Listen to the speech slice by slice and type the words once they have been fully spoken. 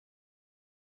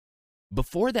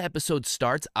Before the episode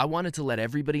starts, I wanted to let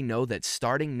everybody know that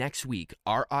starting next week,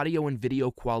 our audio and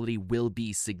video quality will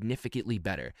be significantly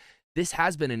better. This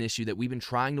has been an issue that we've been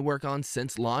trying to work on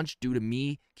since launch due to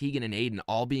me, Keegan, and Aiden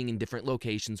all being in different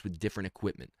locations with different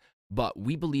equipment. But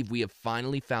we believe we have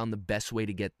finally found the best way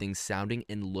to get things sounding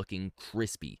and looking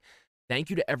crispy. Thank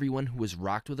you to everyone who has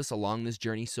rocked with us along this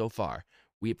journey so far.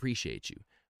 We appreciate you.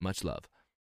 Much love.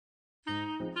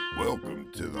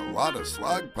 Welcome to the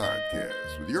LottaSlog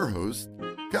podcast with your hosts,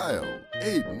 Kyle,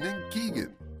 Aiden, and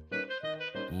Keegan.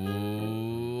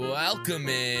 Welcome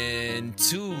in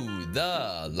to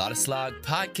the LottaSlog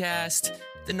podcast,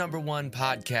 the number one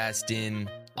podcast in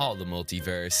all the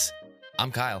multiverse.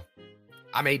 I'm Kyle.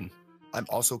 I'm Aiden. I'm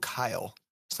also Kyle.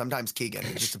 Sometimes Keegan.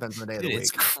 It just depends on the day of the week.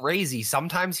 It's crazy.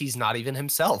 Sometimes he's not even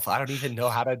himself. I don't even know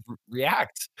how to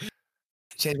react.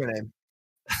 Change my name.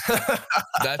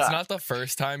 That's not the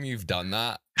first time you've done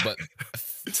that, but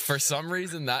for some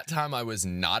reason that time I was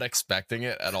not expecting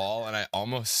it at all, and I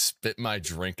almost spit my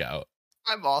drink out.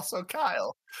 I'm also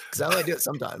Kyle. Because I only do it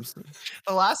sometimes.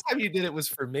 The last time you did it was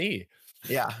for me.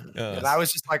 Yeah. And I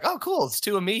was just like, oh, cool. It's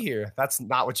two of me here. That's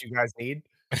not what you guys need.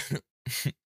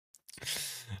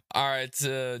 All right.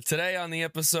 Today on the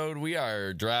episode, we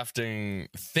are drafting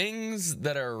things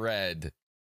that are red.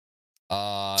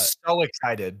 So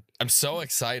excited. I'm so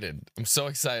excited.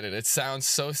 It sounds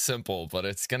so simple, but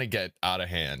it's going to get out of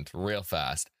hand real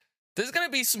fast. There's going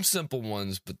to be some simple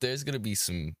ones, but there's going to be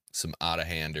some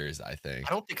out-of-handers, I think.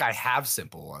 I don't think I have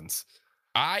simple ones.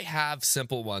 I have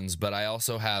simple ones, but I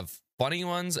also have funny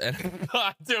ones. And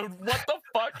dude, what the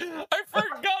fuck? I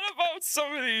forgot about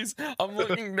some of these. I'm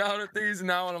looking down at these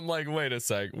now, and I'm like, wait a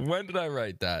sec. When did I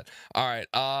write that? All right.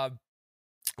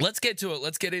 Let's get to it.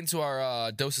 Let's get into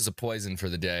our doses of poison for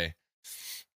the day.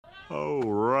 Oh,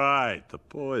 right. The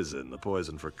poison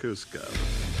for Cusco.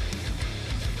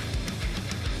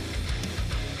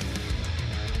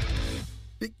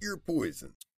 Pick your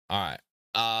poison. All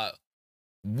right.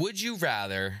 Would you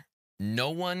rather no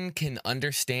one can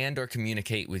understand or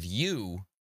communicate with you,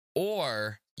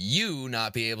 or you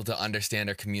not be able to understand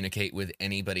or communicate with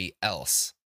anybody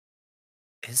else?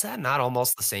 Is that not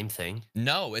almost the same thing?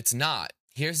 No, it's not.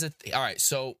 All right,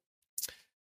 so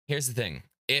here's the thing.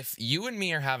 If you and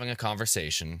me are having a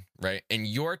conversation, right, and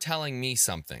you're telling me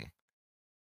something,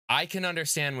 I can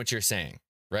understand what you're saying,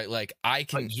 right? Like I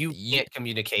can. But you can't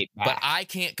communicate back. But I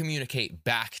can't communicate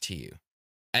back to you.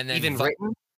 And then even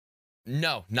written?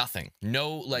 No, nothing.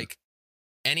 No, like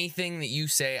anything that you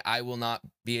say, I will not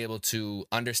be able to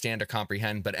understand or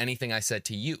comprehend. But anything I said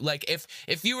to you, like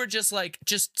if you were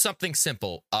just something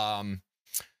simple,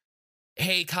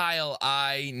 hey Kyle,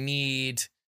 I need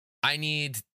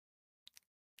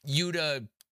you to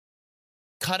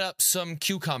cut up some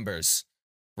cucumbers,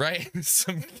 right?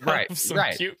 some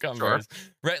cucumbers,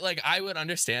 sure. Right? Like I would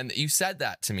understand that you said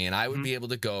that to me, and I would be able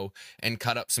to go and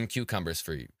cut up some cucumbers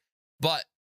for you. But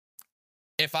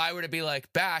if I were to be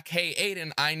like back, hey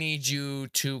Aiden, I need you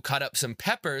to cut up some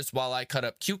peppers while I cut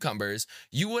up cucumbers,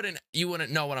 you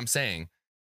wouldn't know what I'm saying.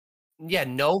 Yeah,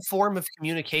 no form of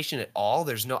communication at all.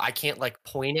 I can't like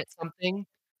point at something.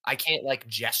 I can't like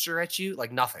gesture at you,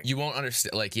 like nothing. You won't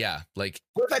understand. Like, yeah, like.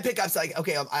 What if I pick up, like,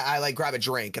 okay, I like grab a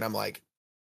drink and I'm like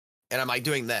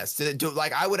doing this.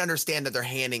 Like, I would understand that they're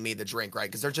handing me the drink, right?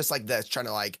 Because they're just like this, trying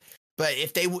to like. But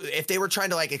if they were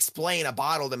trying to like explain a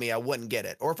bottle to me, I wouldn't get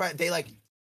it. Or if they like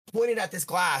pointed at this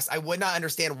glass, I would not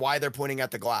understand why they're pointing at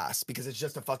the glass, because it's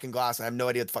just a fucking glass and I have no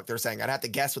idea what the fuck they're saying. I'd have to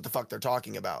guess what the fuck they're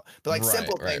talking about. But like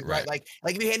simple things, right? Like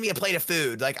if you hand me a plate of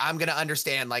food, like I'm gonna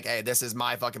understand, like, hey, this is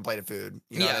my fucking plate of food.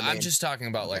 You know what I mean? I'm just talking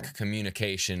about like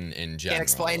communication in general. Can't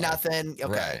explain nothing.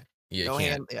 Okay. Right. You no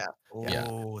can't. Hand, yeah.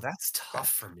 Oh, that's tough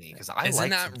for me, because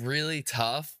Isn't that really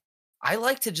tough? I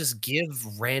like to just give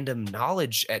random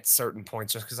knowledge at certain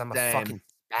points just because I'm a fucking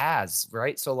spaz,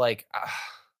 right? So like,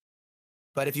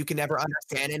 but if you can never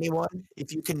understand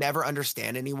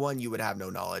anyone, you would have no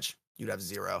knowledge. You'd have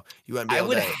zero. You wouldn't be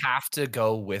able to have to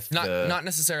go with not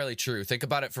necessarily true. Think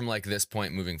about it from like this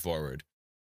point moving forward.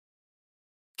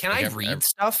 Can I read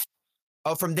stuff?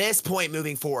 Oh, from this point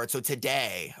moving forward. So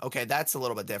today. Okay, that's a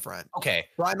little bit different. Okay.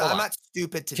 So I'm not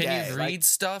stupid today. Can you read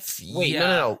stuff? Wait,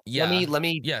 no. Yeah. Let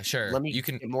me. Yeah, sure. Let me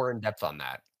get more in depth on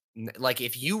that. Like,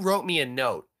 if you wrote me a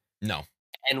note. No.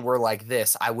 And we're like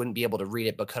this, I wouldn't be able to read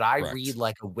it, but could I read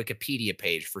like a Wikipedia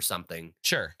page for something?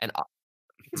 Sure. And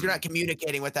you're not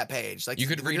communicating with that page. Like you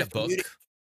could read a book.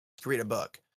 Read a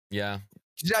book. Yeah.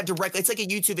 Not directly. It's like a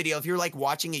YouTube video. If you're like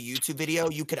watching a YouTube video,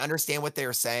 you can understand what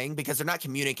they're saying because they're not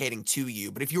communicating to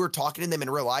you. But if you were talking to them in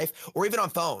real life, or even on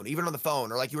the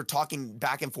phone, or like you were talking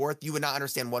back and forth, you would not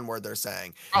understand one word they're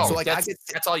saying. Oh, so like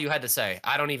that's all you had to say.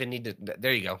 I don't even need to.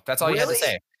 There you go. That's all you had to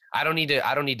say. I don't need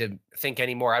to think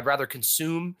anymore. I'd rather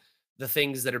consume the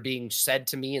things that are being said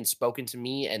to me and spoken to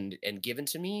me and given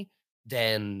to me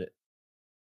than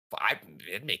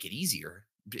it'd make it easier.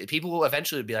 People will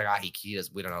eventually be like,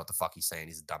 we don't know what the fuck he's saying.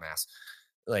 He's a dumbass.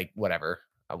 Like, whatever.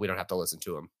 We don't have to listen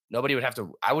to him. I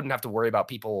wouldn't have to worry about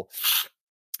people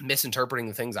misinterpreting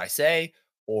the things I say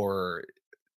or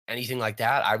anything like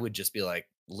that. I would just be like,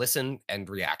 listen and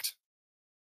react.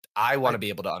 I want to be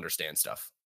able to understand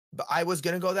stuff. But I was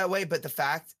going to go that way. But the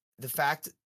fact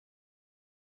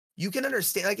you can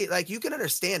understand, like you can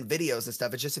understand videos and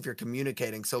stuff. It's just if you're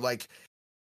communicating. So like,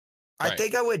 I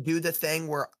think I would do the thing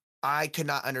where I could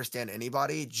not understand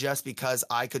anybody just because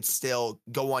I could still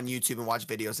go on YouTube and watch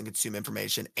videos and consume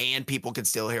information and people could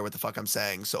still hear what the fuck I'm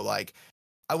saying. So like,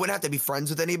 I wouldn't have to be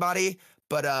friends with anybody,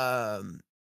 but I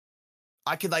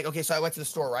could like, okay, so I went to the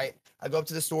store, right? I go up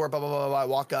to the store, blah, blah, blah, blah, I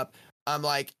walk up. I'm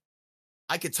like,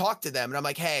 I could talk to them and I'm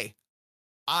like, hey,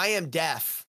 I am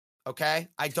deaf. Okay.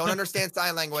 I don't understand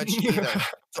sign language either.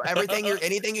 So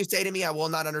anything you say to me, I will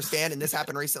not understand. And this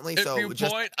happened recently. If you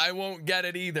point, I won't get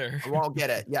it either. I won't get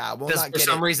it. Yeah. I will not get it. For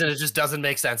some reason, it just doesn't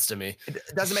make sense to me.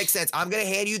 It doesn't make sense. I'm going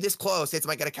to hand you this clothes. It's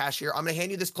like at a cashier. I'm going to hand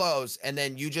you this clothes and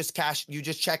then you just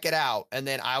check it out. And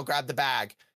then I'll grab the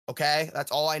bag. Okay.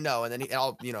 That's all I know. And then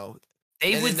I'll,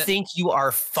 They would think you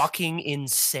are fucking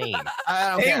insane.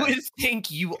 They would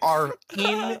think you are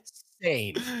insane.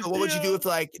 So what would you do if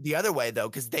like the other way though?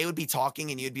 Because they would be talking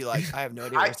and you'd be like, I have no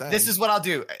idea what you're saying. This is what I'll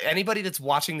do. Anybody that's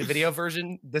watching the video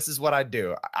version, this is what I'd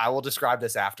do. I will describe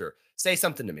this after. Say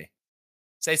something to me.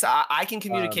 I can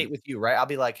communicate with you, right? I'll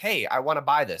be like, hey, I want to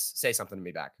buy this. Say something to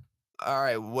me back. All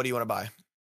right. What do you want to buy?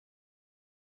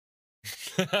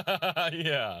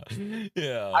 Yeah.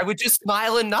 I would just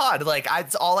smile and nod. Like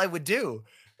that's all I would do.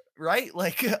 Right?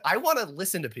 Like I want to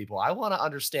listen to people. I want to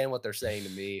understand what they're saying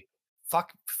to me.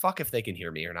 Fuck if they can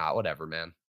hear me or not. Whatever,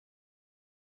 man.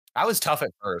 I was tough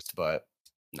at first, but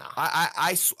no.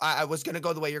 I was gonna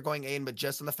go the way you're going, Aiden, but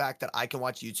just on the fact that I can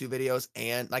watch YouTube videos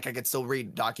and like I could still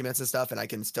read documents and stuff, and I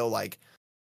can still like,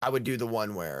 I would do the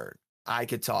one where I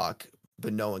could talk,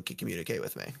 but no one could communicate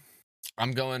with me.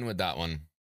 I'm going with that one.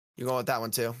 You're going with that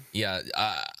one too? Yeah.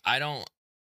 I don't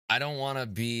want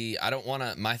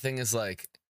to. My thing is like,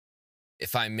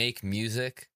 if I make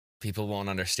music, people won't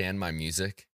understand my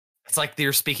music. It's like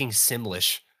they're speaking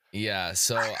Simlish. Yeah,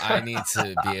 so I need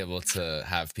to be able to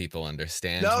have people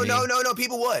understand me. No.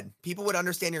 People would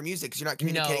understand your music because you're not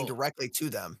communicating directly to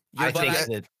them. I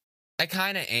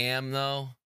kind of am though.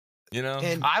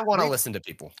 And I want to listen to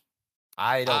people.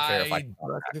 I don't care if I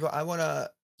want to.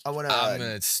 I'm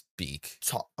gonna speak.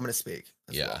 I'm gonna speak.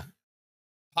 Yeah,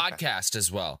 well. Podcast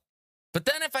as well. But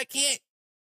then if I can't.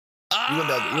 You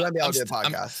wouldn't be able to do a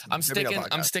podcast. I'm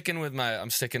sticking with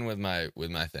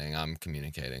my thing. I'm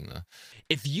communicating though.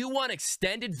 If you want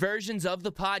extended versions of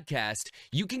the podcast,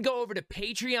 you can go over to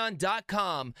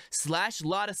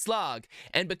patreon.com/LottaSlog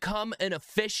and become an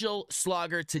official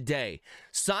slogger today.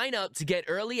 Sign up to get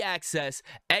early access,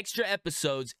 extra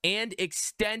episodes, and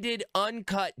extended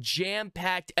uncut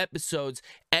jam-packed episodes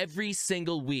every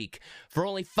single week. For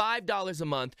only $5 a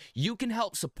month, you can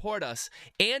help support us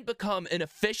and become an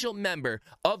official member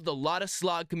of the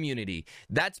LottaSlog community.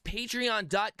 That's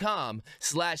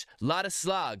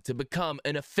patreon.com/LottaSlog to become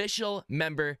an official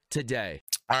member today.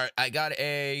 All right, I got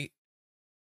a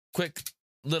quick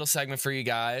little segment for you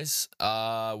guys.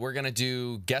 We're going to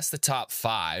do Guess the Top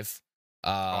 5.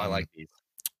 I like these.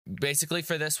 Basically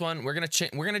for this one, we're going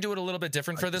to do it a little bit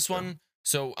different for this one.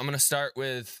 So I'm going to start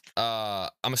with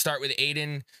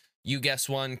Aiden. You guess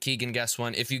one, Keegan guess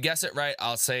one. If you guess it right,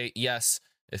 I'll say yes.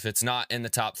 If it's not in the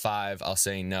top 5, I'll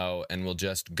say no, and we'll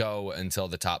just go until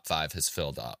the top 5 has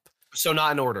filled up. So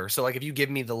not in order. So like if you give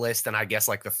me the list and I guess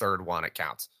like the third one, it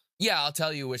counts. Yeah, I'll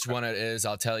tell you which one it is.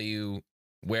 I'll tell you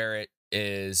where it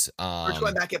is. We're just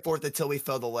going back and forth until we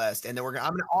fill the list, and then we're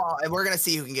gonna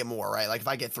see who can get more, right? Like if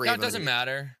I get 3, no, it doesn't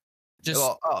matter. Just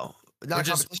not a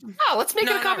competition. No, let's make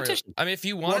it a competition. Really. I mean, if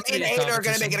you want to, me and Aiden are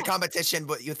gonna make it a competition,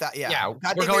 but you thought, yeah,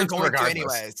 I think we're going to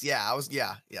anyways. Yeah,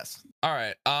 yes. All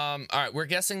right, we're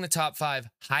guessing the top 5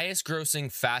 highest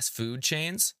grossing fast food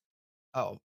chains.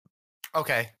 Oh,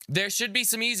 okay. There should be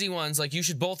some easy ones. Like you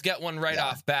should both get one right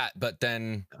off bat, but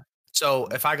then. So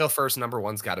if I go first, number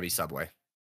 1's got to be Subway.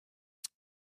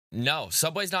 No,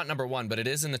 Subway's not number 1, but it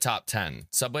is in the top 10.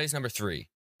 Subway's number 3.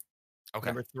 Okay.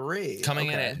 Number 3. Coming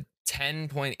in at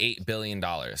 $10.8 billion.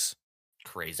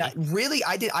 Crazy. Really,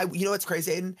 you know what's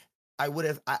crazy, Aiden? I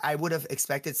would have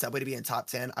expected Subway to be in top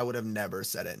 10. I would have never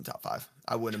said it in top 5.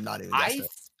 I would have not even guessed it.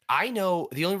 I know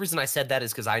the only reason I said that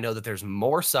is because I know that there's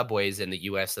more Subways in the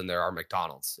U.S. than there are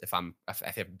McDonald's. If I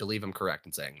believe I'm correct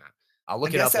in saying that. I'll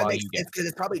look it up while you get.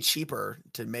 It's probably cheaper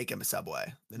to make him a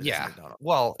Subway than it is a McDonald's.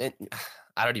 Well,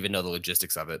 I don't even know the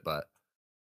logistics of it, but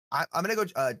I'm gonna go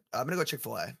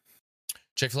Chick-fil-A.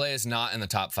 Chick-fil-A is not in the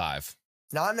top 5.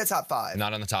 Not in the top 5.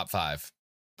 Not in the top 5.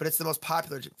 But it's the most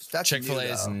popular. That's Chick-fil-A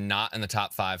is not in the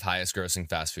top 5 highest grossing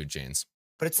fast food chains.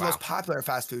 But it's the most popular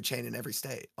fast food chain in every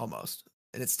state, almost.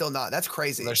 And it's still not. That's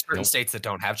crazy. There's certain states that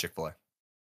don't have Chick-fil-A.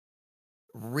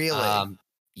 Really?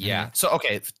 Yeah. So,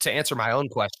 okay, to answer my own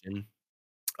question,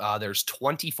 there's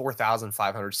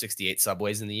 24,568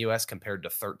 Subways in the U.S. compared to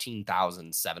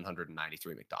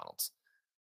 13,793 McDonald's.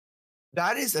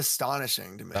 That is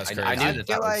astonishing to me. That's crazy. I knew that.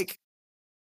 I feel like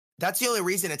that's the only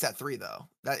reason it's at 3, though.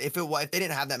 That if they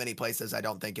didn't have that many places, I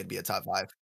don't think it'd be a top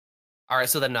 5. All right,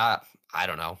 so then I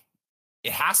don't know.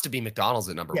 It has to be McDonald's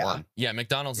at number 1. Yeah,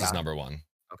 McDonald's is number 1.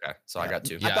 Okay, so I got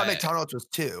 2. I thought McDonald's was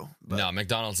 2. But... No,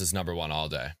 McDonald's is number 1 all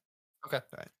day. Okay.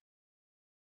 Right.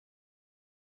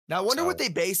 Now I wonder what they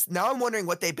base. Now I'm wondering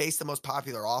what they base the most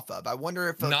popular off of. I wonder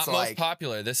if it's not most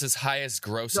popular. This is highest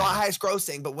grossing. No, highest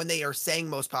grossing. But when they are saying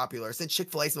most popular, since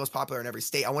Chick-fil-A is the most popular in every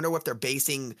state, I wonder if they're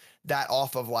basing that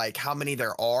off of like how many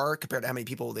there are compared to how many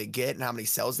people they get and how many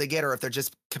sales they get, or if they're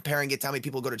just comparing it to how many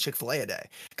people go to Chick-fil-A a day.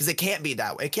 Because it can't be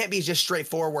that way. It can't be just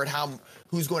straightforward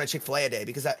who's going to Chick-fil-A a day.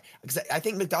 Because I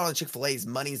think McDonald's and Chick-fil-A's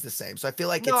money's the same. So I feel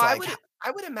like I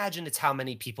would imagine it's how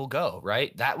many people go,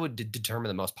 right? That would determine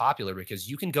the most popular, because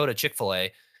you can go to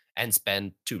Chick-fil-A and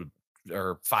spend $2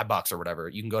 or $5 or whatever.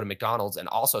 You can go to McDonald's and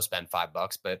also spend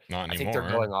 $5, but I think they're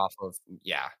going off of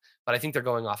but I think they're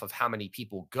going off of how many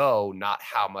people go, not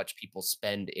how much people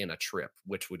spend in a trip,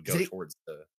 which would go towards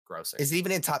the grossing. Is it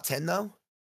even in top 10 though?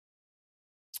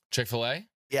 Chick-fil-A?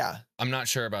 Yeah. I'm not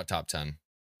sure about top 10.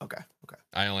 Okay.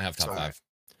 I only have top 5.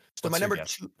 So my number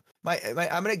 2,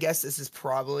 I'm gonna guess this is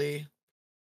probably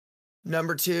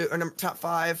number 2 or top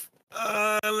 5.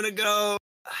 I'm gonna go.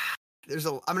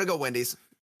 I'm gonna go Wendy's.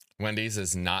 Wendy's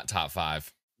is not top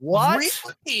 5. What?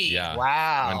 Really? Yeah.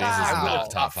 Wow. Wendy's is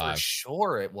not top 5. For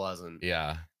sure, it wasn't.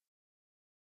 Yeah.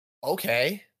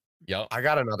 Okay. Yep. I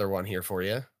got another one here for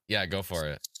you. Yeah, go for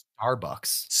it.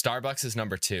 Starbucks is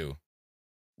number 2.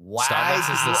 Wow.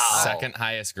 Starbucks is the second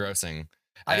highest grossing.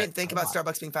 I didn't think about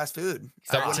Starbucks being fast food.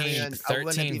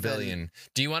 13 billion.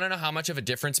 Do you want to know how much of a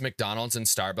difference McDonald's and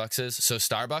Starbucks is? So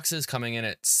Starbucks is coming in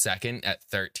at second at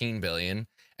 13 billion,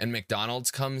 and McDonald's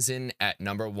comes in at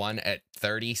number 1 at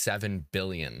 37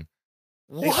 billion.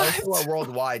 They also are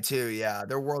worldwide too. Yeah,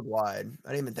 they're worldwide. I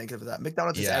didn't even think of that.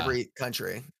 McDonald's is every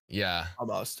country. Yeah.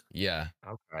 Almost. Yeah.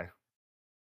 Okay.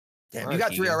 Damn, you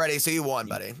got 3 already, so you won,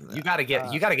 buddy. You got to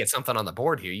get something on the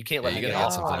board here. You can't let me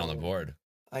get something on the board.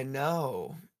 I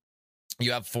know.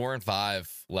 You have 4 and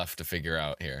 5 left to figure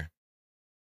out here.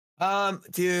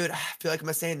 Dude, I feel like I'm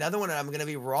gonna say another one and I'm gonna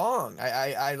be wrong.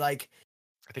 I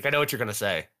think I know what you're gonna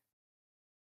say.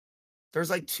 There's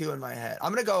like 2 in my head.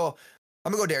 I'm gonna go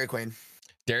Dairy Queen.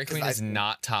 Dairy Queen is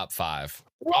not top 5.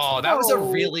 Oh, that was a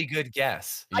really good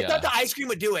guess. I thought the ice cream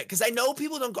would do it because I know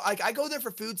people don't go. Like I go there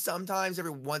for food sometimes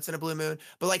every once in a blue moon,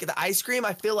 but like the ice cream,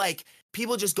 I feel like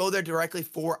people just go there directly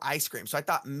for ice cream. So I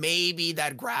thought maybe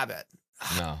that'd grab it.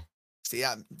 No. See,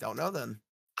 I don't know then.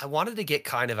 I wanted to get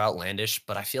kind of outlandish,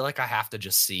 but I feel like I have to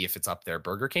just see if it's up there.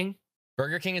 Burger King?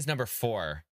 Burger King is number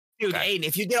 4. Dude, okay. Aiden,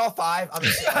 if you get all 5, I'm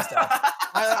gonna say stuff.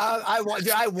 I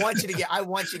want you to dude, I don't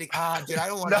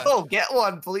want to. No, get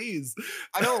one, please.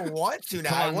 I don't want to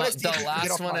now. On, the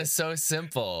last one is so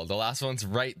simple. The last one's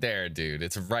right there, dude.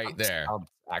 It's right there. Stumped,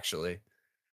 actually.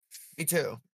 Me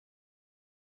too.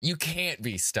 You can't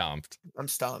be stumped. I'm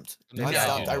stumped. I'm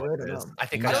stumped. I really don't know. I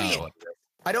think I know it.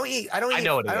 I don't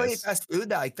eat fast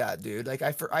food like that, dude. Like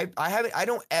I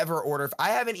don't ever order. I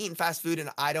haven't eaten fast food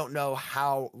in I don't know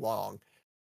how long.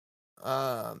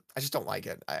 I just don't like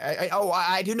it.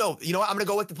 I do know. You know what? I'm gonna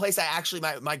go with the place I actually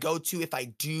my go-to if I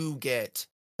do get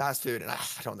fast food, and I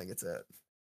don't think it's it.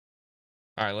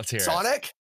 All right, let's hear Sonic?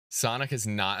 it. Sonic is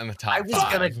not in the top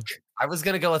 5. I was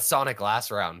gonna go with Sonic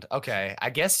last round. Okay, I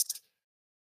guess.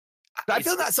 I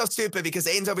feel not so stupid because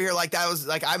Aiden's over here like that was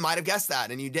like I might have guessed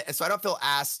that and you did, so I don't feel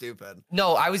as stupid.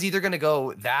 No, I was either gonna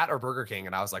go that or Burger King,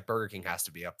 and I was like, Burger King has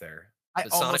to be up there. I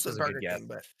almost was Burger King,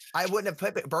 but I wouldn't have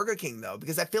put Burger King though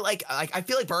because I feel like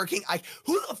Burger King.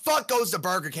 Who the fuck goes to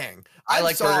Burger King? I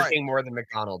like Burger King more than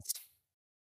McDonald's.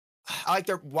 I like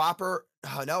their Whopper.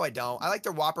 Oh, no, I don't. I like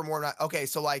their Whopper more. Okay,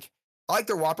 so like I like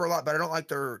their Whopper a lot, but I don't like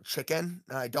their chicken,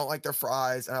 and I don't like their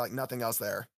fries, and I like nothing else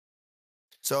there.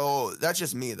 So that's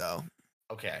just me though.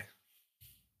 Okay.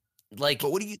 Like,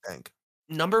 But what do you think?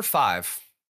 number 5.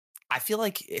 I feel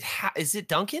like is it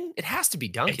Duncan? It has to be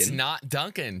Duncan. It's not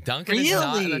Duncan. Duncan is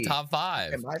not in the Really? top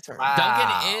 5. Okay, my turn. Wow.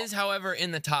 Duncan is, however,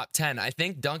 in the top 10. I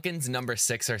think Duncan's number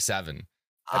 6 or 7.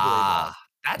 I believe that.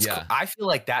 That's Yeah. I feel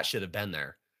like that should have been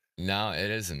there. No, it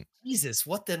isn't. Jesus,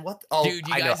 what then? What? Oh, Dude,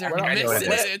 you I know. guys are I know what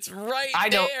missing it is. it. It's right I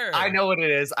know. there. I know what it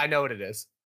is. I know what it is.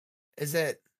 Is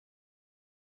it?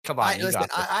 Come on, you Listen, got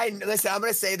this. listen. I'm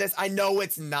gonna say this. I know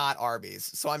it's not Arby's,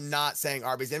 so I'm not saying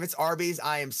Arby's. If it's Arby's,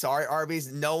 I am sorry,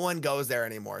 Arby's. No one goes there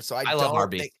anymore. So I love don't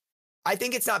Arby's. think. I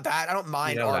think it's not bad. I don't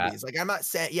mind know that. Arby's. Like I'm not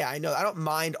saying. Yeah, I know. I don't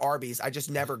mind Arby's. I just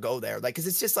never go there. Like, cause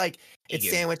it's just like it's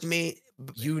Egan. sandwich meat.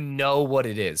 You know what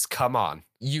it is. Come on.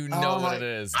 You know Oh what my- it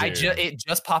is, dude. It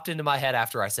just popped into my head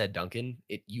after I said Duncan.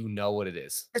 You know what it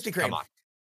is. Krispy Kreme. Come on.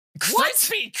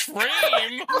 Krispy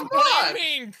Kreme? Come What on. do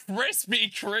you mean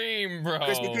Krispy Kreme, bro?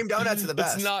 Krispy Kreme donuts are the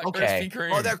best. It's not Okay. Krispy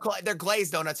Kreme. Oh, their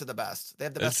glazed donuts are the best. They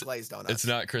have the best glazed donuts. It's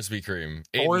not Krispy Kreme.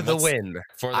 For Aiden, the what's- win,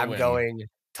 For the I'm win. going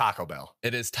Taco Bell.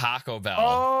 It is Taco Bell.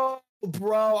 Oh,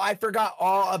 bro, I forgot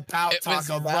all about it was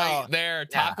Taco Bell. right there.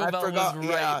 Yeah, Taco I Bell forgot, was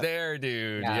right yeah. there,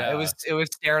 dude. Yeah, Yeah, it was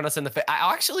staring us in the face.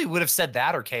 I actually would have said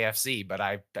that or KFC, but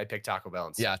I picked Taco Bell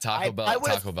instead. Yeah, Taco Bell. I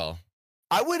would've- Taco Bell.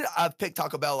 I would have picked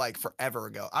Taco Bell like forever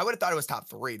ago. I would have thought it was top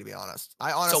 3, to be honest.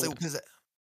 I honestly, So- because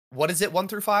What is it? 1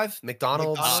 through 5?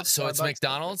 McDonald's. So it's Starbucks.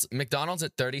 McDonald's. McDonald's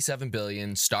at 37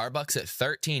 billion, Starbucks at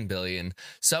 13 billion,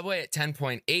 Subway at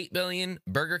 10.8 billion,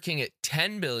 Burger King at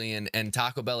 10 billion, and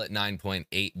Taco Bell at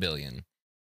 9.8 billion.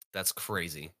 That's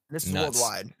crazy. this is Nuts.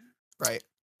 worldwide, right?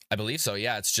 I believe so.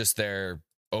 Yeah, it's just their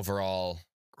overall.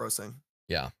 Grossing.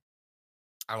 Yeah,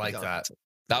 I like No, that.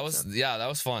 that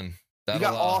was fun. You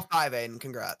got all 5, Aiden.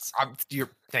 Congrats.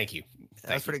 Thank you.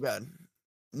 That's pretty good.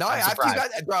 No, I'm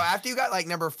after you got like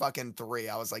number fucking 3,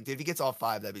 I was like, dude, if he gets all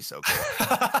 5, that'd be so cool.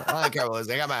 I don't care what it is.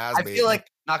 They got my ass I beat. feel like,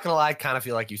 not gonna lie, I kind of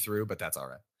feel like you threw, but that's all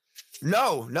right.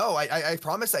 No, I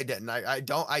promise I didn't.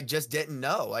 I just didn't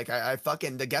know. Like I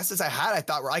fucking the guesses I had, I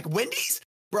thought were like Wendy's,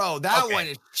 bro. That Okay. one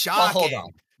is Well, shocking. hold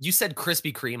on. You said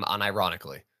Krispy Kreme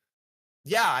unironically.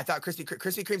 Yeah, I thought Krispy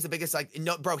Kreme's the biggest. Like,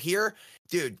 no, bro. Here,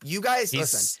 dude, you guys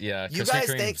listen. Yeah, you Krispy guys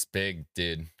Kreme's think- big,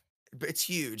 dude. It's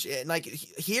huge, and like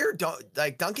here, don't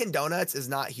like Dunkin' Donuts is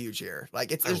not huge here. Like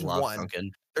there's I love one.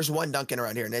 Dunkin'. There's one Dunkin'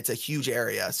 around here, and it's a huge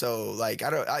area. So like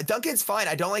Dunkin's fine.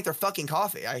 I don't like their fucking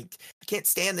coffee. I can't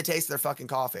stand the taste of their fucking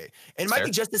coffee. And it might Fair.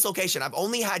 be just this location. I've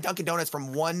only had Dunkin' Donuts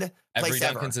from one Every place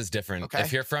Dunkin's ever. is different. Okay.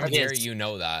 If you're from It here, is. you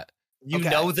know that. You Okay.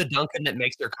 know the Dunkin' that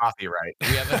makes their coffee right. We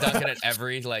have a Dunkin' at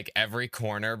every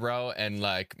corner, bro, and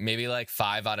like maybe like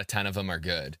 5 out of 10 of them are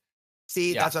good.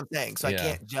 See, Yeah. that's what I'm saying. So I Yeah.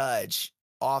 can't judge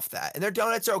off that. And their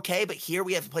donuts are okay, but here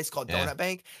we have a place called Yeah. Donut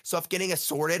Bank. So if getting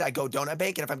assorted, I go Donut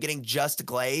Bank, and if I'm getting just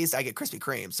glazed, I get Krispy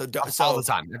Kreme. So All the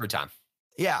time, every time.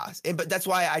 yeah, but that's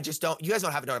why I just don't. You guys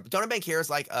don't have a donut. Donut Bank here is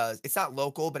like it's not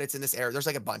local, but it's in this area. There's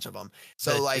like a bunch of them. So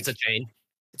It's- like it's a chain.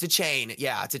 it's a chain.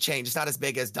 Yeah, it's a chain. It's not as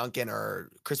big as Dunkin' or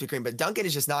Krispy Kreme, but Dunkin'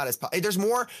 is just not as. There's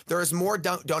more. There is more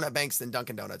donut banks than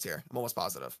Dunkin' Donuts here. I'm almost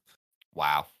positive.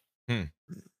 Wow. Hmm.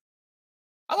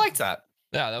 I liked that.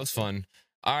 Yeah, that was fun.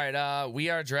 All right, we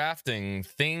are drafting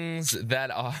things that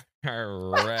are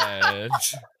red.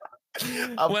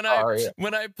 I'm sorry.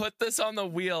 when I put this on the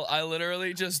wheel, I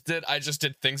literally just did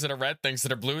things that are red, things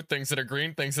that are blue, things that are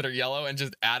green, things that are yellow, and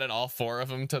just added all 4 of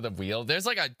them to the wheel. There's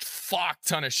like a fuck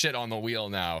ton of shit on the wheel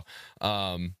now.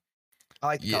 I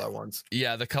like the Yeah. color ones.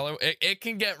 Yeah, the color it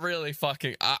can get really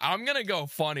fucking. I'm gonna go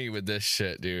funny with this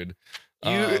shit, dude.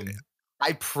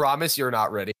 I promise you're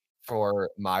not ready for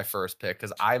my first pick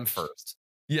because I'm first.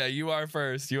 Yeah, you are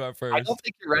first. You are first. I don't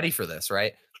think you're ready for this,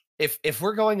 right? If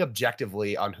we're going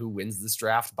objectively on who wins this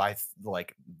draft by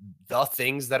like the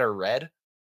things that are red,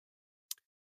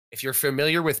 if you're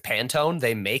familiar with Pantone,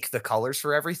 they make the colors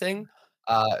for everything.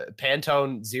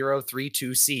 Pantone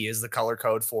 032C is the color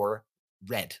code for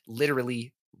red,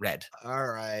 literally red. All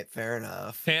right, fair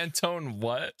enough. Pantone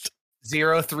what?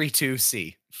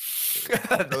 032C. So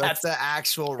that's the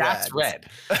actual red. That's red.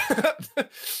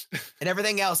 And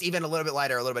everything else, even a little bit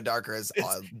lighter, a little bit darker, is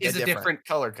Is a different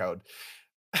color code.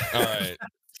 All right.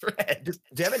 Red.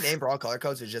 Do you have a name for all color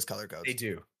codes or just color codes? They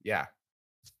do. Yeah.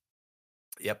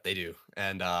 Yep, they do.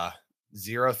 And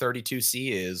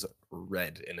 032C is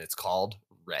red, and it's called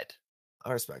red.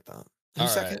 I respect that. All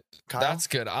Who's second? right. Kyle? That's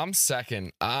good. I'm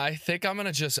second. I think I'm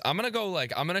gonna just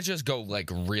go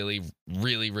really,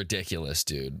 really ridiculous,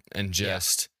 dude, and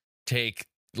just take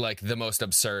like the most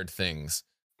absurd things.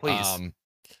 Please.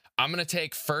 I'm gonna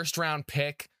take first round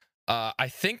pick. I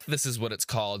think this is what it's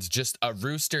called. Just a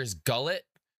rooster's gullet.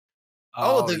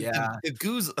 the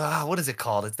goose. What is it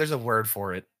called? There's a word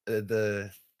for it.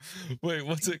 the Wait,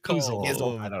 what's it called?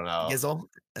 Gizzle. I don't know. Gizzle?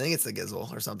 I think it's the gizzle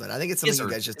or something. I think it's something Gizzard.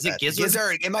 you guys just Is it said.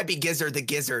 gizzard? It might be gizzard, the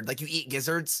gizzard. Like you eat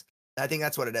gizzards. I think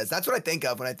that's what it is. That's what I think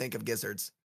of when I think of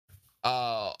gizzards.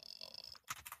 What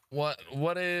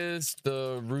is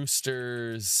the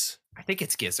rooster's I think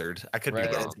it's gizzard. I could be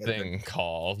red wrong. thing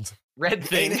called? Red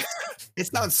thing. It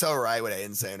sounds so right what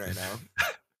Aiden's saying right now.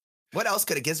 What else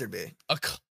could a gizzard be? A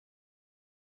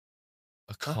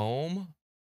comb?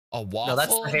 A waffle? No,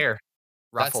 that's the hair.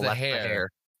 Ruffle, that's the hair.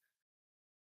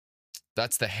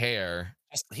 That's the hair.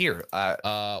 Here.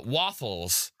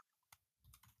 Waffles.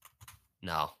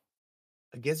 No.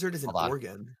 A gizzard is an Hold on.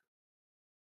 organ.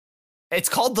 It's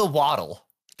called the waddle.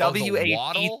 Oh, the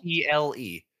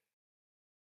W-A-T-T-L-E.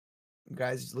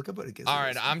 Guys, look up what a gizzard All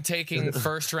right, is. I'm taking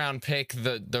first round pick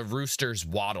the rooster's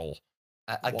waddle.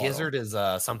 A gizzard is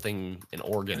something, an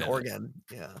organ. An organ,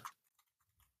 yeah.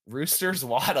 Rooster's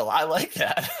waddle. I like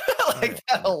that. I like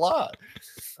that a lot.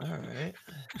 All right.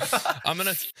 I'm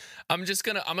gonna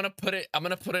put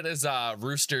it as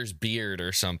rooster's beard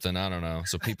or something. I don't know,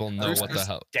 so people know what the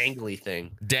hell. Dangly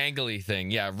thing. Dangly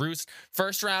thing. Yeah,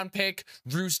 first round pick,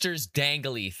 rooster's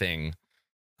dangly thing.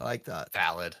 I like that.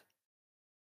 Valid.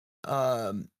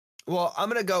 Well, I'm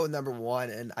gonna go with number one,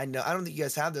 and I don't think you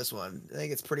guys have this one. I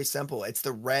think it's pretty simple. It's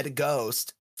the red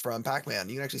ghost from Pac-Man.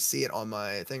 You can actually see it on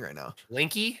my thing right now.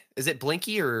 Blinky? Is it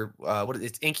Blinky or what?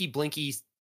 It's Inky, Blinky,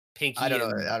 Pinky. I don't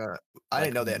know. I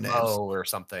didn't know they had names. Or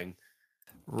something.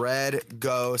 Red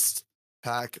ghost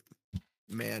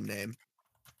Pac-Man name.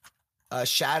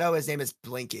 Shadow. His name is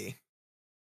Blinky.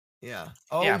 Yeah.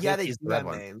 Oh yeah, they Blinky's do the have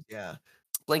red one. names. Yeah.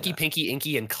 Blinky, Yeah. Pinky,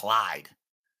 Inky, and Clyde.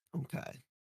 Okay.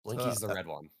 Blinky's the red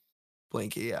one.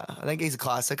 Blinky. Yeah. I think he's a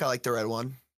classic. I like the red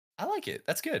one. I like it.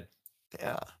 That's good.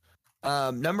 Yeah.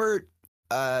 Number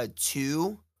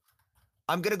 2.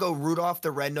 I'm gonna go Rudolph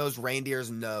the Red-Nosed Reindeer's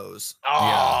nose.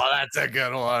 Oh, that's a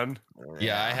good one.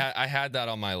 Yeah, I had that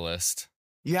on my list.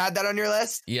 You had that on your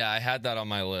list? Yeah, I had that on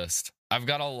my list. I've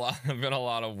got a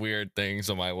lot of weird things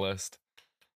on my list.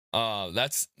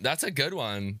 That's a good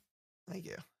one. Thank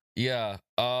you. Yeah.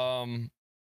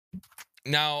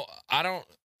 Now I don't.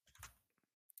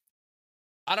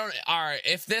 All right.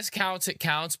 If this counts, it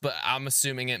counts. But I'm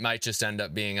assuming it might just end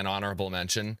up being an honorable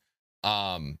mention.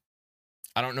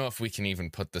 I don't know if we can even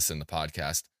put this in the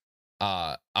podcast.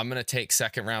 I'm gonna take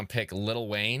second round pick Lil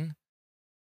Wayne.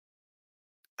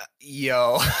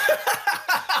 Yo.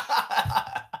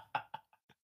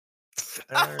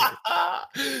 I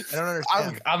don't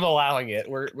understand. I'm allowing it.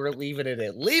 We're leaving it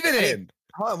in. Leave it in.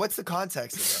 Hold on, what's the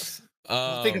context of this?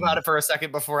 Think about it for a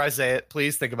second before I say it.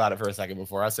 Please think about it for a second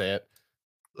before I say it.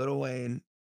 Lil Wayne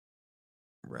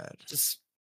red. Just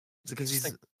because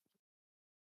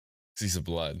He's a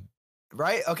blood.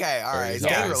 Right? Okay, all Or right. he's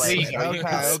Gang always- related.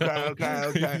 Yes.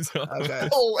 Okay.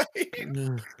 Oh wait.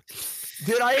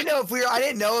 Dude, I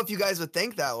didn't know if you guys would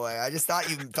think that way. I just thought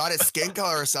you thought his skin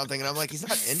color or something, and I'm like, he's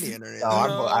not Indian or anything.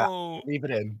 No. Leave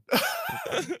it in.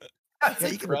 That's Yeah,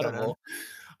 you can put that incredible.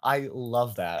 I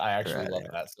love that. I actually Right, love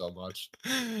yeah. that so much.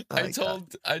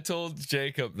 I told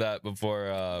Jacob that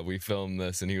before we filmed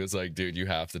this, and he was like, "Dude, you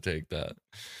have to take that."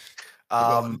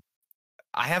 I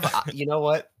have. You know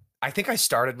what? I think I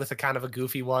started with a kind of a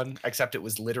goofy one, except it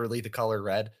was literally the color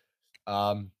red.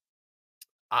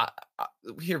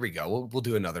 Here we go. We'll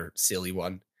do another silly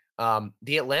one.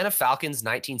 The Atlanta Falcons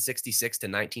 1966 to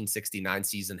 1969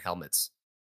 season helmets.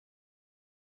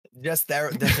 Just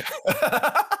there.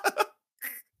 The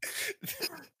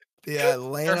Their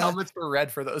Atlanta. helmets were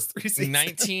red for those 3 seasons.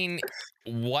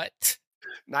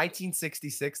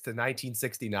 1966 to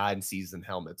 1969 season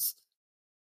helmets.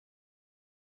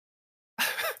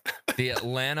 The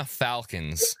Atlanta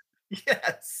Falcons.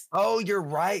 Yes. Oh, you're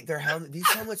right. These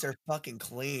helmets are fucking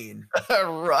clean.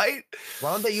 Right?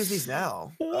 Why don't they use these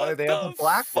now? Oh, they have the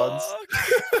black ones.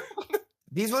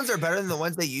 These ones are better than the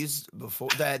ones they used before.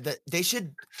 They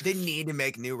need to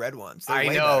make new red ones. They're I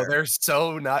way know. better. They're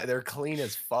so not. They're clean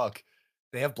as fuck.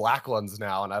 They have black ones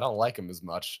now, and I don't like them as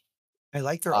much. I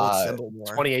like their old symbol more.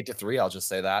 28-3. I'll just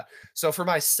say that. So for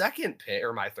my second pick,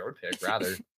 or my third pick,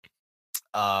 rather,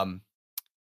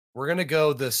 we're gonna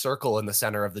go the circle in the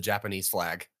center of the Japanese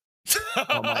flag.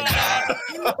 Oh my god! I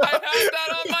have that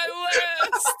on my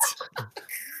list.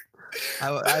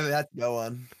 That's a good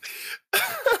one.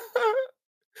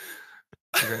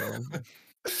 That's a great one.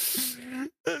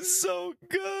 That's so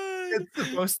good. It's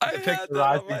supposed to I depict had the that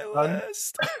on rising my sun.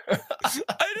 list.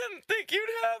 I didn't think you'd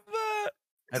have that.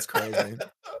 That's crazy.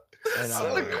 I I'm know.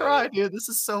 gonna cry, dude. This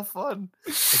is so fun.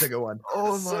 That's a good one.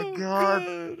 Oh So my god.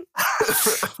 good.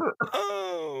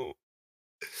 Oh.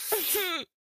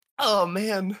 Oh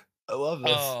man, I love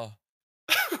this.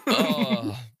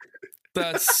 Oh.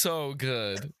 That's so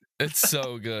good. It's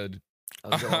so good.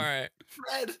 All right.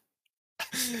 Red.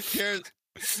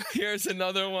 Here's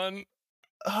another one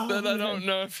that I don't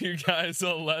know if you guys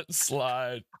will let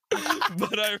slide,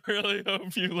 but I really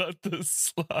hope you let this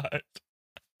slide.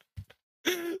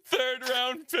 3rd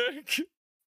round pick.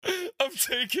 I'm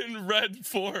taking Red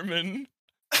Foreman.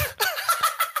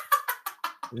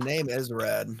 The name is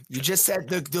red. You just said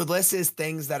the list is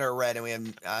things that are red, and we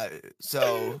have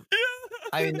so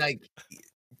I mean like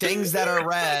things that are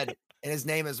red, and his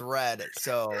name is red.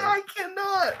 So I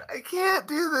cannot. I can't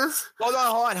do this. hold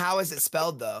on. How is it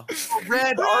spelled though?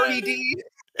 Red, R-E-D.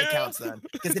 It counts then,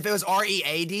 because if it was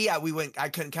R-E-A-D, I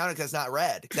couldn't count it because it's not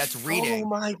red. That's reading. Oh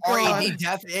my R-E-D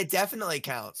god. it definitely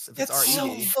counts if it's That's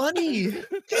R-E-D. so funny.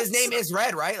 His name is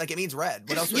red, right? Like it means red.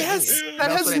 What else would Yes, it mean? that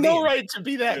What else has would it no mean? right to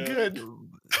be that good.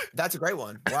 That's a great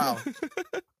one. Wow.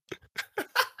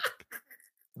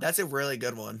 That's a really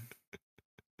good one.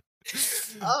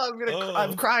 Oh,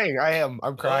 I'm crying.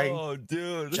 I'm crying. Oh,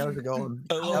 dude. That was a good one.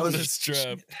 I That love was this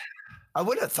trap. I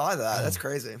wouldn't have thought of that. That's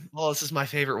crazy. Well, this is my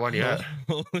favorite one yet.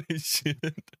 Holy shit.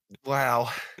 Wow.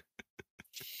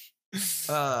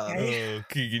 Oh,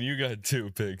 Keegan, you got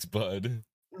 2 picks, bud.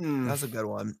 That's a good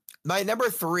one. My number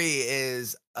 3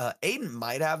 is Aiden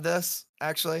might have this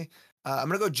actually. I'm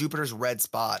gonna go Jupiter's red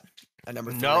spot at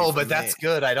number 3. No, but that's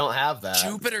good. I don't have that.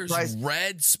 Jupiter's Surprise.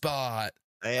 red spot.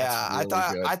 Yeah, That's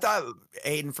really good. I thought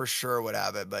Aiden for sure would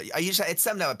have it, but it's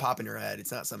something that would pop in your head.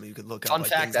 It's not something you could look up. Fun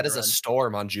like fact, things that is are a red.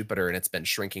 storm on Jupiter, and it's been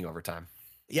shrinking over time.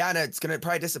 Yeah, and it's gonna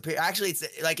probably disappear. Actually,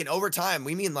 it's like in over time.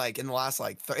 We mean like in the last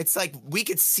it's like we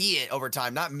could see it over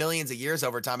time, not millions of years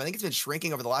over time. I think it's been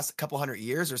shrinking over the last couple hundred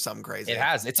years or something crazy. It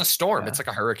has. It's a storm. Yeah. It's like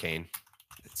a hurricane.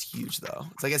 It's huge though.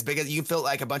 It's like as big as you can feel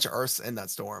like a bunch of Earths in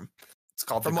that storm. It's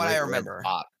called From the what I Great Red remember.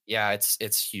 Spot. Yeah,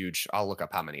 it's huge. I'll look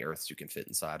up how many Earths you can fit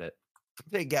inside it.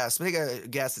 Take a guess. Make a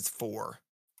guess. It's 4.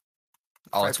 Oh,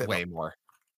 Probably it's fit way about- more.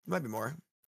 It might be more.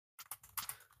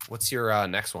 What's your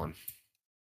next one?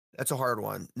 That's a hard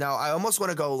one. Now I almost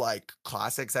want to go like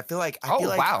classics. I feel like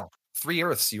Wow. 3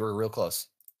 Earths. You were real close.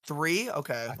 3.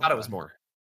 Okay. I thought it was more.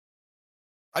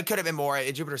 I could have been more.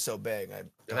 Jupiter's so big.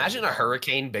 Imagine a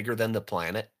hurricane bigger than the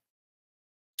planet.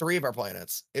 3 of our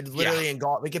planets. It literally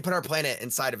engulf. We could put our planet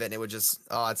inside of it, and it would just.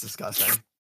 Oh, it's disgusting.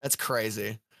 That's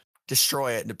crazy.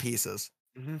 Destroy it into pieces.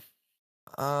 Mm-hmm.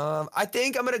 I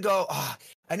think I'm gonna go.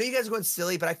 I know you guys are going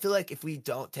silly, but I feel like if we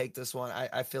don't take this one,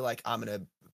 I feel like I'm gonna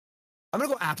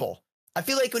go apple. I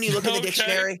feel like when you look in the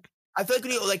dictionary, I feel like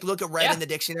when you like look at red in the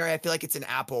dictionary, I feel like it's an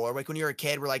apple. Or like when you're a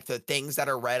kid, we're like the things that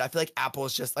are red. I feel like apple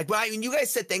is just like when you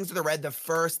guys said things that are red, the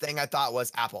first thing I thought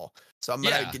was apple. So I'm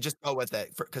gonna just go with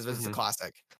it because it's a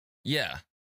classic. Yeah.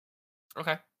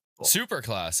 Okay. Cool. Super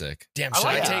classic. Damn,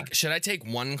 should I take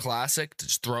one classic to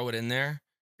just throw it in there?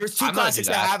 There's 2 classics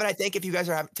I have, and I think if you guys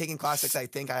are taking classics, I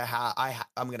think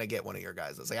I'm gonna get one of your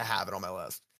guys. It's like I have it on my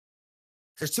list.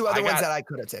 There's 2 other ones that I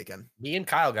could have taken. Me and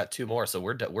Kyle got 2 more, so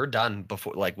we're done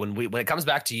before. Like when it comes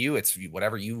back to you, it's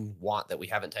whatever you want that we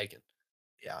haven't taken.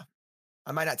 Yeah,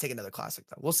 I might not take another classic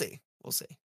though. We'll see.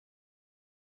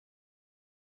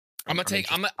 I'm gonna take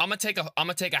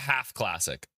a half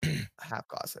classic. Half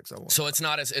classic. So it's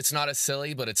not as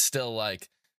silly, but it's still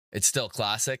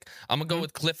classic. I'm gonna go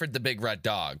with Clifford the Big Red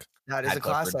Dog. That is a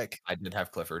classic. I did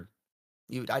have Clifford.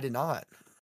 I did not.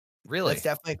 Really? It's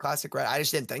definitely a classic. Red. I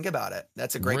just didn't think about it.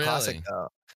 That's a great classic though.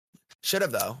 Should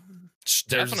have though.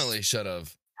 Definitely should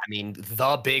have. I mean,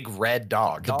 the Big Red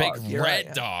Dog. The Big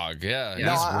Red Dog. Yeah.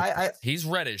 No, he's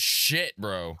red as shit,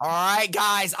 bro. All right,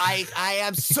 guys. I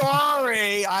am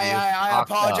sorry. I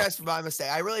apologize for my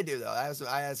mistake. I really do though. I was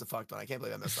a fucked one. I can't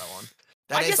believe I missed that one.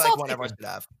 That is like one everyone should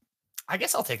have. I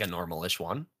guess I'll take a normal-ish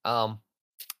one.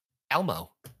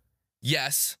 Elmo.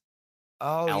 Yes.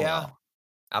 Oh yeah.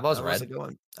 Elmo's red. A good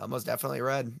one. Elmo's definitely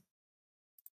red.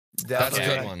 That's a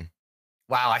good one.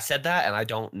 Wow, I said that, and I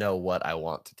don't know what I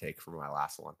want to take for my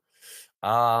last one.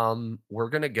 We're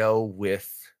gonna go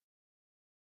with.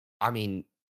 I mean,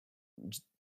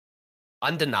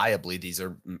 undeniably, these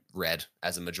are red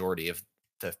as a majority of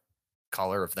the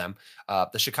color of them.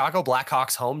 The Chicago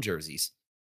Blackhawks home jerseys.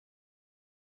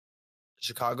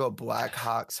 Chicago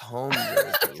Blackhawks home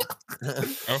jersey.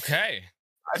 Okay.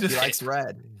 He likes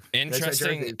red.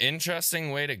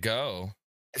 Interesting way to go.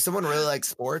 If someone really likes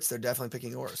sports, they're definitely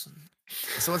picking yours.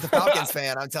 If someone's a Falcons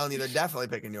fan, I'm telling you, they're definitely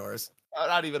picking yours. I'm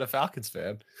not even a Falcons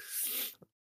fan.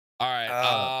 All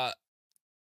right.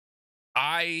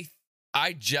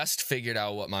 I just figured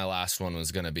out what my last one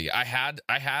was gonna be. I had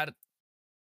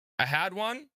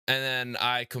one, and then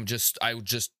I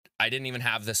didn't even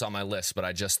have this on my list, but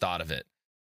I just thought of it.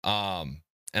 And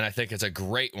I think it's a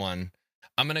great one.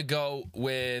 I'm gonna go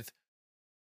with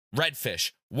Red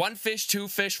fish. 1 fish, 2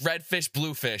 fish, red fish,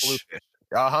 blue fish. Blue fish.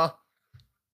 Uh-huh.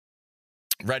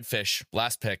 Red fish.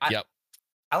 Last pick. Yep.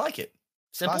 I like it.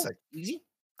 Simple. Classic. Easy.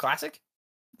 Classic.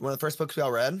 One of the first books we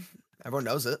all read. Everyone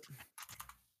knows it.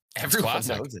 Everyone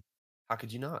classic. knows it. How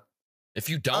could you not? If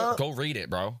you don't, go read it,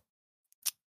 bro.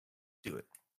 Do it.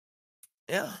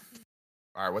 Yeah.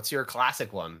 All right. What's your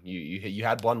classic one? You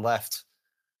had one left.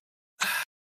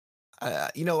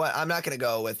 You know what? I'm not gonna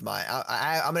go with my.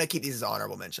 I'm gonna keep these as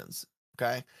honorable mentions.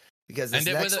 Okay. Because this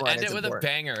End next one, it with a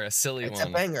banger, a silly it's one.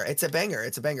 a banger. It's a banger.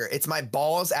 It's a banger. It's my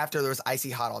balls after there was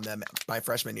icy hot on them my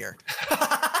freshman year.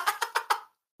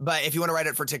 But if you want to write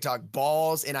it for TikTok,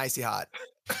 balls in icy hot.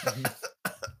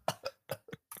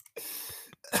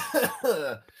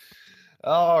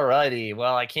 All righty.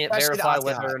 Well, I can't Especially the verify icy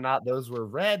whether hot. or not those were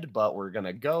red, but we're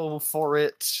gonna go for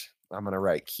it. I'm gonna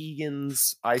write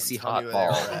Keegan's icy Tell hot me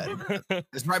whether ball. they were red.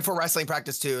 It's right before wrestling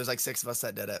practice too. It was like 6 of us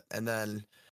that did it, and then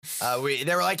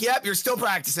they were like, "Yep, you're still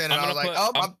practicing." And I was like,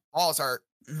 "Oh, my balls hurt."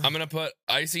 I'm gonna put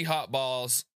icy hot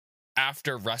balls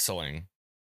after wrestling.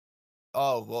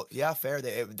 Oh well, yeah, fair.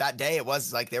 That day it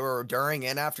was like they were during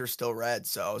and after still red.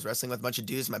 So I was wrestling with a bunch of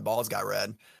dudes. My balls got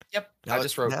red. Yep. Now I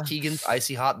just wrote Keegan's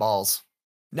icy hot balls.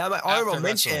 Now my honorable After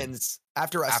wrestling. mentions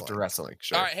after wrestling. After wrestling.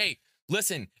 Sure. All right, hey,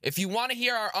 listen, if you want to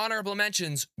hear our honorable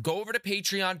mentions, go over to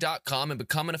patreon.com and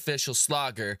become an official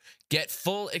slogger. Get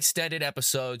full extended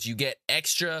episodes. You get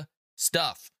extra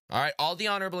stuff. All right, all the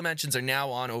honorable mentions are now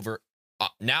on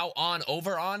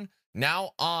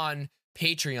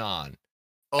Patreon.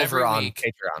 Over Every on week.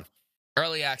 Patreon.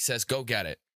 Early access, go get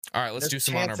it. All right, let's do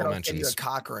some honorable I'll mentions. send you a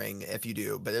cock ring if you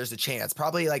do, but there's a chance.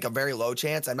 Probably like a very low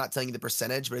chance. I'm not telling you the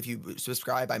percentage, but if you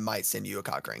subscribe, I might send you a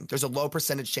cock ring. There's a low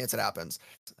percentage chance it happens.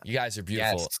 You guys are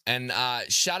beautiful. Yes. And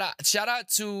shout out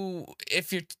to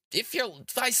if you're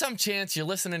by some chance you're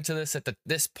listening to this at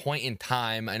this point in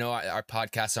time. I know our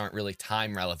podcasts aren't really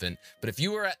time relevant, but if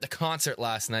you were at the concert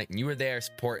last night and you were there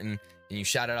supporting and you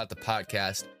shouted out the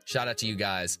podcast, shout out to you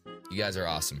guys. You guys are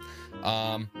awesome.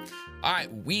 All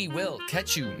right, we will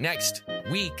catch you next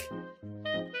week.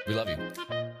 We love you.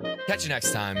 Catch you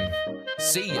next time.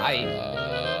 See ya.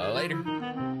 Bye.